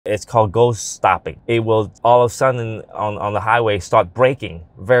It's called ghost stopping. It will all of a sudden on the highway start braking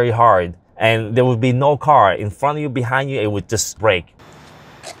very hard, and there will be no car in front of you, behind you, it would just brake.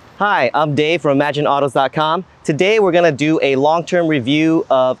 Hi, I'm Dave from ImagineAutos.com. Today we're going to do a long-term review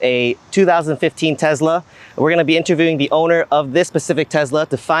of a 2015 Tesla. We're going to be interviewing the owner of this specific Tesla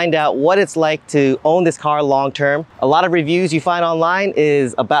to find out what it's like to own this car long-term. A lot of reviews you find online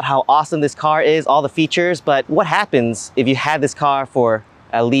is about how awesome this car is, all the features, but what happens if you had this car for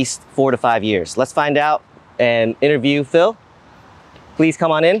at least 4 to 5 years? Let's find out and interview Phil. Please come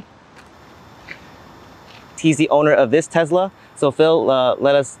on in. He's the owner of this Tesla. So Phil,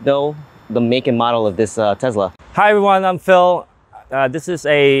 let us know the make and model of this Tesla. Hi everyone, I'm Phil. This is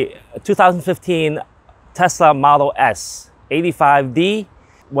a 2015 Tesla Model S 85D.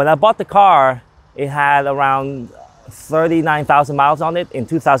 When I bought the car, it had around 39,000 miles on it. In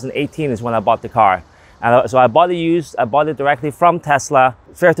 2018 is when I bought the car. So I bought it used, I bought it directly from Tesla.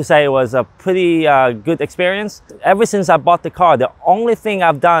 Fair to say it was a pretty good experience. Ever since I bought the car, the only thing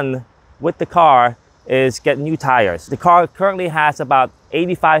I've done with the car is get new tires. The car currently has about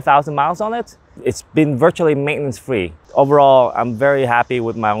 85,000 miles on it. It's been virtually maintenance free. Overall, I'm very happy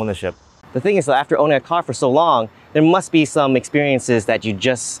with my ownership. The thing is, that after owning a car for so long, there must be some experiences that you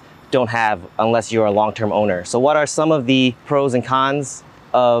just don't have unless you're a long-term owner. So what are some of the pros and cons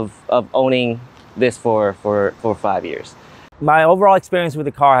of owning this for 5 years? My overall experience with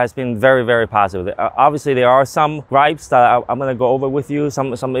the car has been very, very positive. Obviously, there are some gripes that I'm going to go over with you,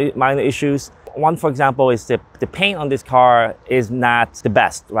 some minor issues. One, for example, is the paint on this car is not the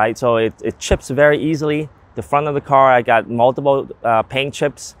best, right? So it chips very easily. The front of the car, I got multiple paint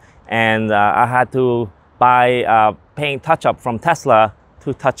chips, and I had to buy paint touch-up from Tesla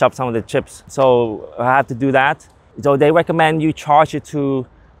to touch up some of the chips. So I had to do that. So they recommend you charge it to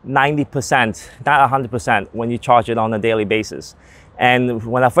 90%, not 100% when you charge it on a daily basis. And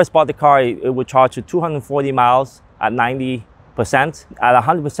when I first bought the car, it would charge you 240 miles at 90%. At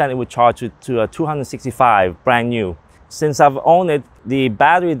 100%, it would charge you to 265, brand new. Since I've owned it, the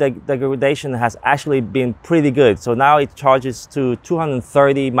battery degradation has actually been pretty good. So now it charges to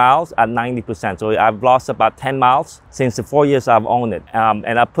 230 miles at 90%. So I've lost about 10 miles since the 4 years I've owned it.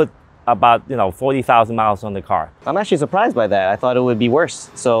 And I put about 40,000 miles on the car. I'm actually surprised by that. I thought it would be worse.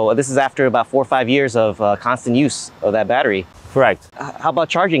 So this is after about 4 or 5 years of constant use of that battery. Correct. How about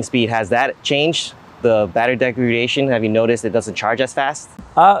charging speed? Has that changed? The battery degradation, have you noticed it doesn't charge as fast?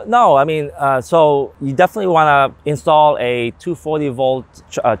 No, I mean, so you definitely want to install a 240 volt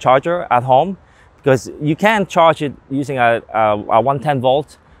charger at home, because you can charge it using a 110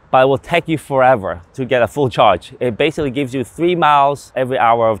 volt, but it will take you forever to get a full charge. It basically gives you 3 miles every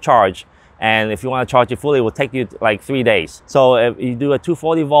hour of charge. And if you want to charge it fully, it will take you like 3 days. So if you do a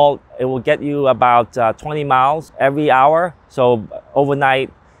 240 volt, it will get you about 20 miles every hour. So overnight,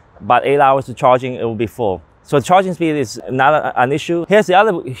 about 8 hours of charging, it will be full. So charging speed is not an issue. Here's the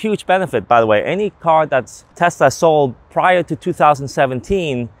other huge benefit, by the way. Any car that's Tesla sold prior to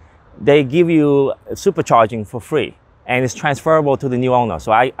 2017, they give you supercharging for free. And it's transferable to the new owner.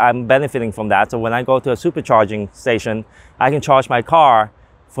 So I'm benefiting from that. So when I go to a supercharging station, I can charge my car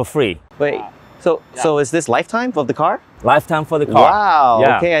for free. Wait, so is this lifetime of the car? Lifetime for the car. Wow,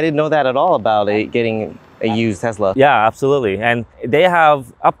 yeah. Okay, I didn't know that at all about it, getting a used Tesla. Yeah, absolutely. And they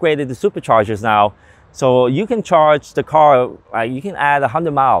have upgraded the superchargers now. So you can charge the car, you can add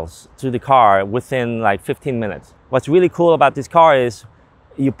 100 miles to the car within like 15 minutes. What's really cool about this car is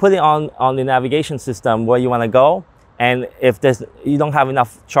you put it on the navigation system where you want to go. And if you don't have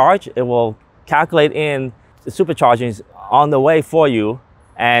enough charge, it will calculate in the supercharging on the way for you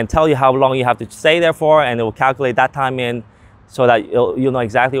and tell you how long you have to stay there for, and it will calculate that time in so that you'll know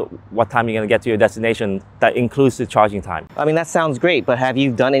exactly what time you're going to get to your destination. That includes the charging time. I mean, that sounds great, but have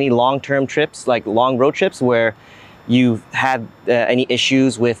you done any long-term trips, like long road trips, where you've had any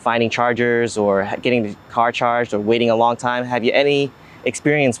issues with finding chargers or getting the car charged or waiting a long time? Have you any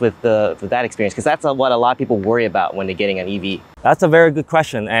experience with that experience? Because that's what a lot of people worry about when they're getting an EV. That's a very good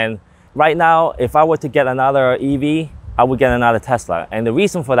question. And right now, if I were to get another EV, I would get another Tesla. And the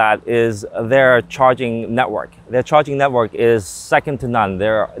reason for that is their charging network. Their charging network is second to none.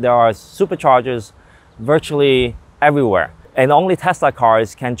 There are superchargers virtually everywhere. And only Tesla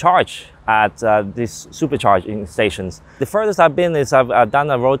cars can charge at these supercharging stations. The furthest I've been is I've done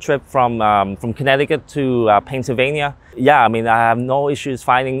a road trip from Connecticut to Pennsylvania. Yeah, I mean, I have no issues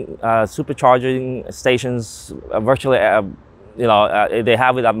finding supercharging stations virtually. They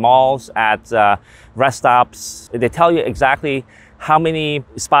have it at malls, at rest stops. They tell you exactly how many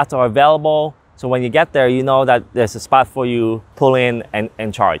spots are available. So when you get there, you know that there's a spot for you, pull in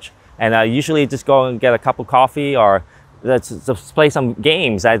and charge. And I usually just go and get a cup of coffee or to play some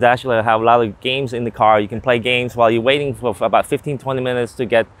games. I actually have a lot of games in the car. You can play games while you're waiting for about 15-20 minutes to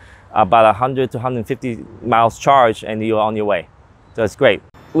get about 100 to 150 miles charged, and you're on your way. So it's great.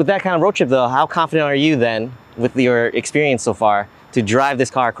 With that kind of road trip though, how confident are you then, with your experience so far, to drive this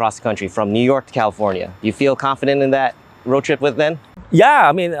car across the country from New York to California? You feel confident in that road trip with then? Yeah,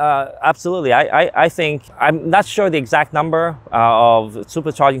 I mean, absolutely. I think, I'm not sure the exact number of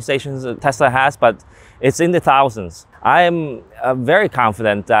supercharging stations that Tesla has, but it's in the thousands. I am very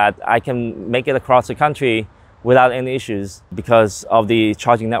confident that I can make it across the country without any issues because of the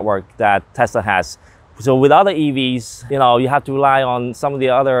charging network that Tesla has. So with other EVs, you know, you have to rely on some of the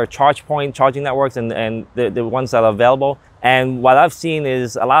other charge point charging networks and the ones that are available. And what I've seen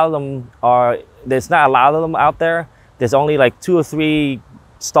is a lot of them are, there's not a lot of them out there. There's only like 2 or 3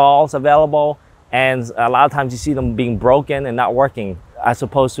 stalls available. And a lot of times you see them being broken and not working, as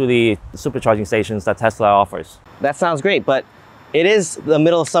opposed to the supercharging stations that Tesla offers. That sounds great, but it is the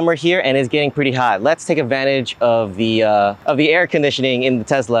middle of summer here and it's getting pretty hot. Let's take advantage of the air conditioning in the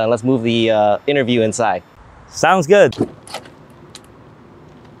Tesla and let's move the interview inside. Sounds good.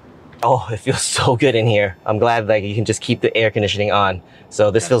 Oh, it feels so good in here. I'm glad that you can just keep the air conditioning on.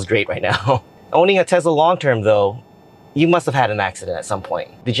 So this feels great right now. Owning a Tesla long term though, you must have had an accident at some point.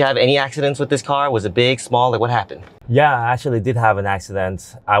 Did you have any accidents with this car? Was it big, small? Like what happened? Yeah, I actually did have an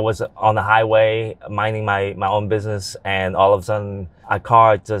accident. I was on the highway minding my own business, and all of a sudden a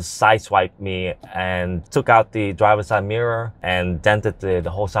car just sideswiped me and took out the driver's side mirror and dented the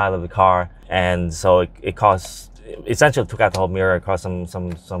whole side of the car. And so it caused, essentially took out the whole mirror, caused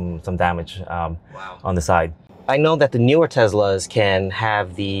some damage on the side. I know that the newer Teslas can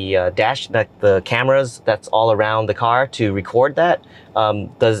have the dash, the cameras that's all around the car to record that.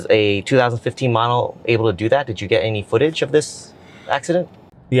 Does a 2015 model able to do that? Did you get any footage of this accident?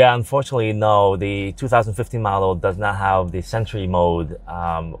 Yeah, unfortunately, no. The 2015 model does not have the Sentry mode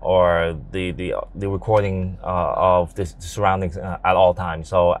or the recording of the surroundings at all times.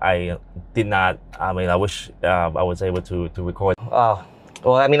 So I did not. I mean, I wish I was able to record. Oh,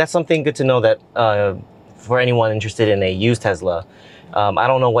 well, I mean, that's something good to know that. For anyone interested in a used Tesla. I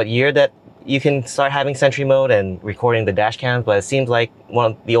don't know what year that you can start having Sentry mode and recording the dash cams, but it seems like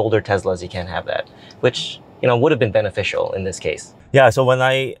one of the older Teslas you can't have that, which, you know, would have been beneficial in this case. Yeah, so when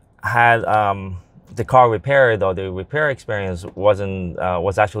I had the car repaired, or the repair experience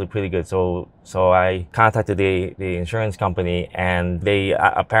was actually pretty good. So I contacted the insurance company, and they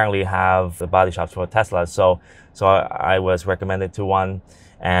apparently have the body shops for Tesla. So I was recommended to one.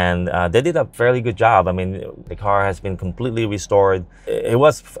 And they did a fairly good job. I mean, the car has been completely restored. It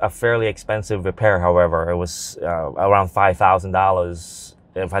was a fairly expensive repair, however. It was around $5,000.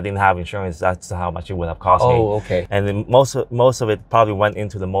 If I didn't have insurance, that's how much it would have cost me. Oh, okay. And then most of it probably went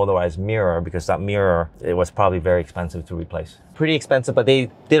into the motorized mirror, because that mirror, it was probably very expensive to replace. Pretty expensive, but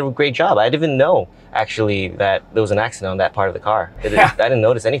they did a great job. I didn't even know, actually, that there was an accident on that part of the car. I didn't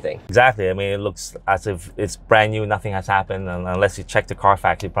notice anything. Exactly. I mean, it looks as if it's brand new, nothing has happened. And unless you check the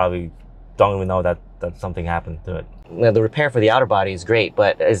Carfax, you probably don't even know that something happened to it. Now, the repair for the outer body is great,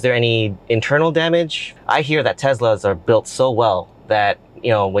 but is there any internal damage? I hear that Teslas are built so well that, you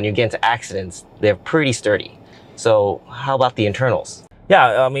know, when you get into accidents, they're pretty sturdy. So how about the internals?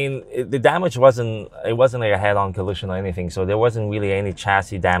 Yeah, I mean, the damage wasn't like a head-on collision or anything, so there wasn't really any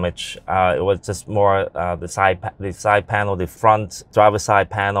chassis damage. It was just more the side panel, the front driver's side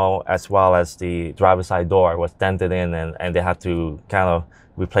panel, as well as the driver's side door was dented in, and they had to kind of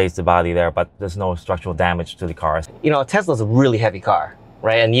replace the body there, but there's no structural damage to the car. You know, Tesla's a really heavy car,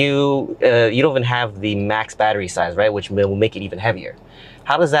 right? And you don't even have the max battery size, right? Which will make it even heavier.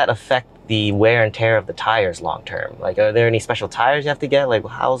 How does that affect the wear and tear of the tires long term? Like, are there any special tires you have to get? Like,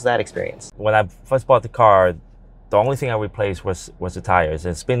 how's that experience? When I first bought the car, the only thing I replaced was the tires.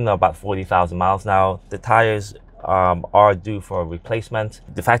 It's been about 40,000 miles now. The tires are due for replacement.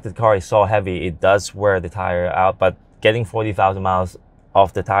 The fact that the car is so heavy, it does wear the tire out, but getting 40,000 miles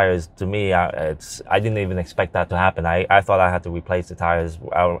off the tires, to me, I didn't even expect that to happen. I thought I had to replace the tires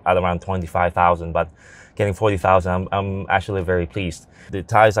at around 25,000, but getting 40,000, I'm actually very pleased. The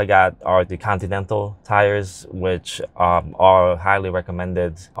tires I got are the Continental tires, which are highly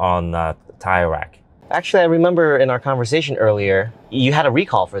recommended on Tire Rack. Actually, I remember in our conversation earlier, you had a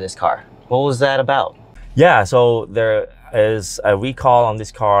recall for this car. What was that about? Yeah, so there is a recall on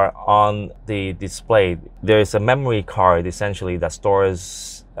this car on the display. There's a memory card essentially that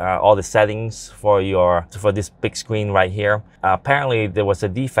stores all the settings for this big screen right here. Apparently there was a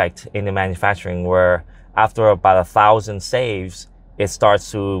defect in the manufacturing where after about 1,000 saves, it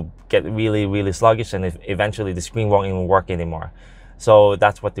starts to get really, really sluggish, and eventually the screen won't even work anymore. So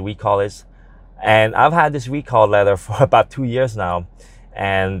that's what the recall is. And I've had this recall letter for about 2 years now,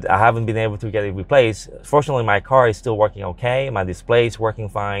 and I haven't been able to get it replaced. Fortunately, my car is still working okay. My display is working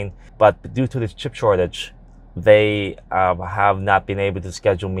fine, but due to this chip shortage, they have not been able to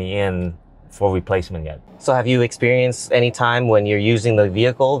schedule me in for replacement yet. So have you experienced any time when you're using the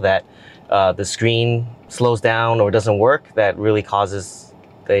vehicle that the screen slows down or doesn't work that really causes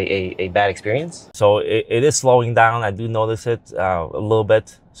a bad experience? So it is slowing down. I do notice it a little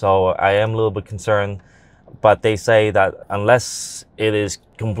bit. So I am a little bit concerned, but they say that unless it is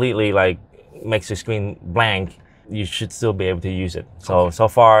completely like makes your screen blank, you should still be able to use it. So, so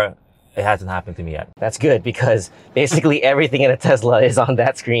far, it hasn't happened to me yet. That's good, because basically everything in a Tesla is on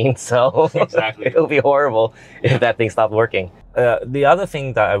that screen. So Exactly. It'll be horrible if that thing stopped working. The other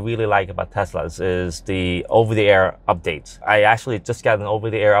thing that I really like about Teslas is the over-the-air updates. I actually just got an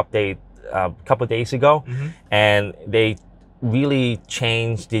over-the-air update a couple of days ago, and they really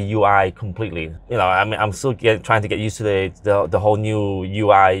changed the UI completely. You know, I mean, I'm still trying to get used to the whole new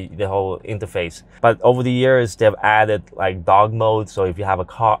UI, the whole interface. But over the years, they've added like dog mode. So if you have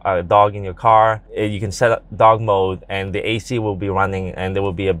a dog in your car, you can set up dog mode, and the AC will be running, and there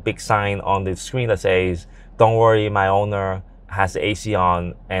will be a big sign on the screen that says, "Don't worry, my owner has the AC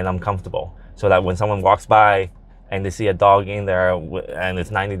on, and I'm comfortable." So that when someone walks by and they see a dog in there and it's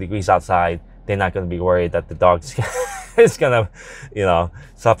 90 degrees outside, they're not going to be worried that the dog's is gonna, you know,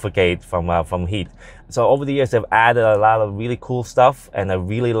 suffocate from heat. So over the years, they've added a lot of really cool stuff, and I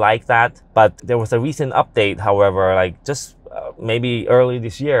really like that. But there was a recent update, however, like just maybe early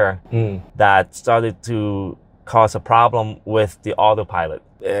this year, that started to cause a problem with the autopilot.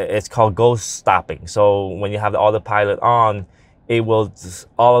 It's called ghost stopping. So when you have the autopilot on, it will just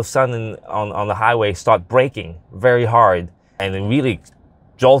all of a sudden on the highway start braking very hard, and it really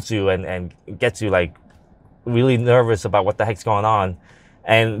jolts you and gets you like really nervous about what the heck's going on.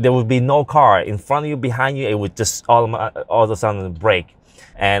 And there would be no car in front of you, behind you. It would just all of a sudden brake,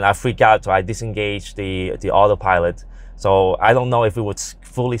 and I freak out. So I disengage the autopilot. So I don't know if it would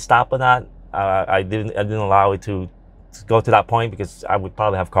fully stop or not. I didn't allow it to go to that point, because I would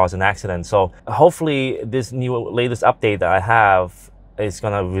probably have caused an accident. So hopefully this latest update that I have is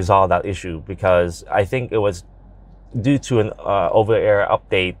going to resolve that issue, because I think it was due to an over-the-air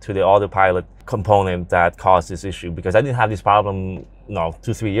update to the autopilot component that caused this issue, because I didn't have this problem,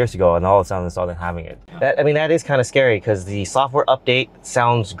 2-3 years ago, and all of a sudden I started having it. I mean, that is kind of scary, because the software update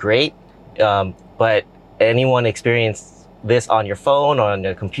sounds great, but anyone experienced this on your phone or on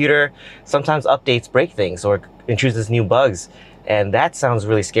your computer, sometimes updates break things or introduces new bugs, and that sounds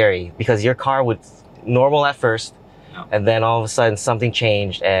really scary, because your car would normal at first, and then all of a sudden something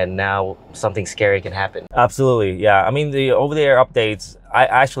changed, and now something scary can happen. Absolutely, yeah. I mean, the over-the-air updates,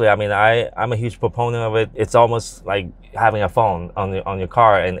 I'm a huge proponent of it. It's almost like having a phone on your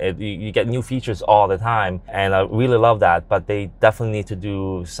car, and you get new features all the time, and I really love that. But they definitely need to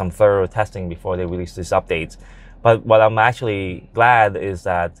do some thorough testing before they release these updates. But what I'm actually glad is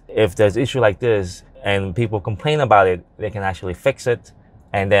that if there's an issue like this and people complain about it, they can actually fix it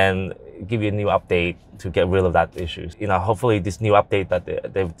and then give you a new update to get rid of that issue. Hopefully this new update that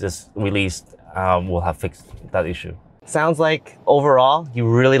they've just released will have fixed that issue. Sounds like overall you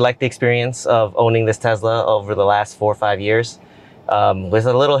really like the experience of owning this Tesla over the last 4 or 5 years. With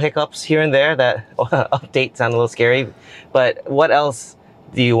a little hiccups here and there, that update sounded a little scary. But what else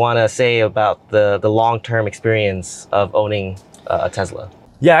do you want to say about the long-term experience of owning a Tesla?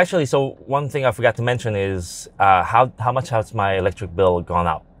 Yeah, actually, so one thing I forgot to mention is how much has my electric bill gone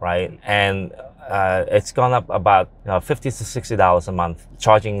up, right? And it's gone up about $50 to $60 a month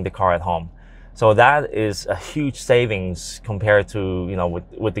charging the car at home. So that is a huge savings compared to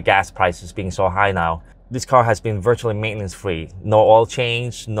with the gas prices being so high now. This car has been virtually maintenance free. No oil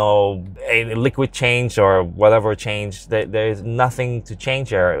change, no liquid change or whatever change. There's nothing to change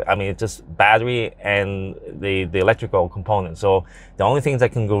here. I mean, it's just battery and the electrical components. So the only things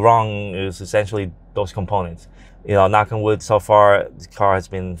that can go wrong is essentially those components. Knock on wood, so far, the car has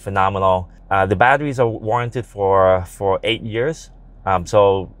been phenomenal. The batteries are warranted for 8 years.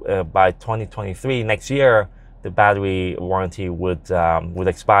 So by 2023, next year, the battery warranty would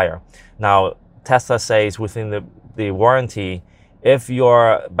expire. Now, Tesla says within the warranty, if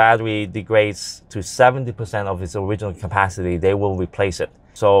your battery degrades to 70% of its original capacity, they will replace it.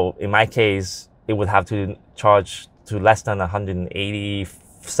 So in my case, it would have to charge to less than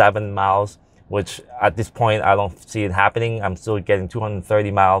 187 miles, which at this point, I don't see it happening. I'm still getting 230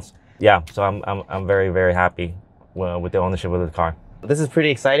 miles. Yeah, so I'm very, very happy with the ownership of the car. This is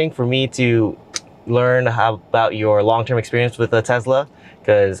pretty exciting for me to learn about your long-term experience with a Tesla,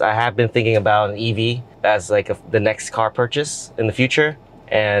 because I have been thinking about an EV as like the next car purchase in the future,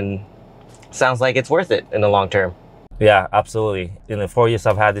 and Sounds like it's worth it in the long term. Yeah, absolutely. In the 4 years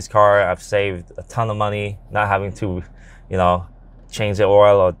I've had this car, I've saved a ton of money, not having to, you know, change the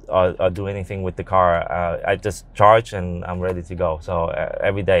oil or do anything with the car. I just charge and I'm ready to go. So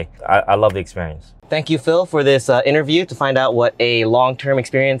every day, I love the experience. Thank you, Phil, for this interview to find out what a long-term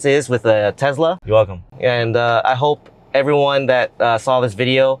experience is with a Tesla. You're welcome. And I hope everyone that saw this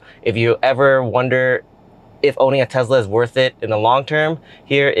video, if you ever wonder if owning a Tesla is worth it in the long term,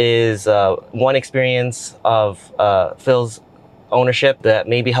 here is one experience of Phil's ownership that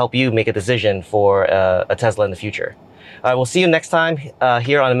maybe help you make a decision for a Tesla in the future. We'll see you next time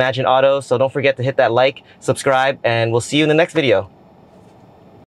here on Imagine Auto. So don't forget to hit that like, subscribe, and we'll see you in the next video.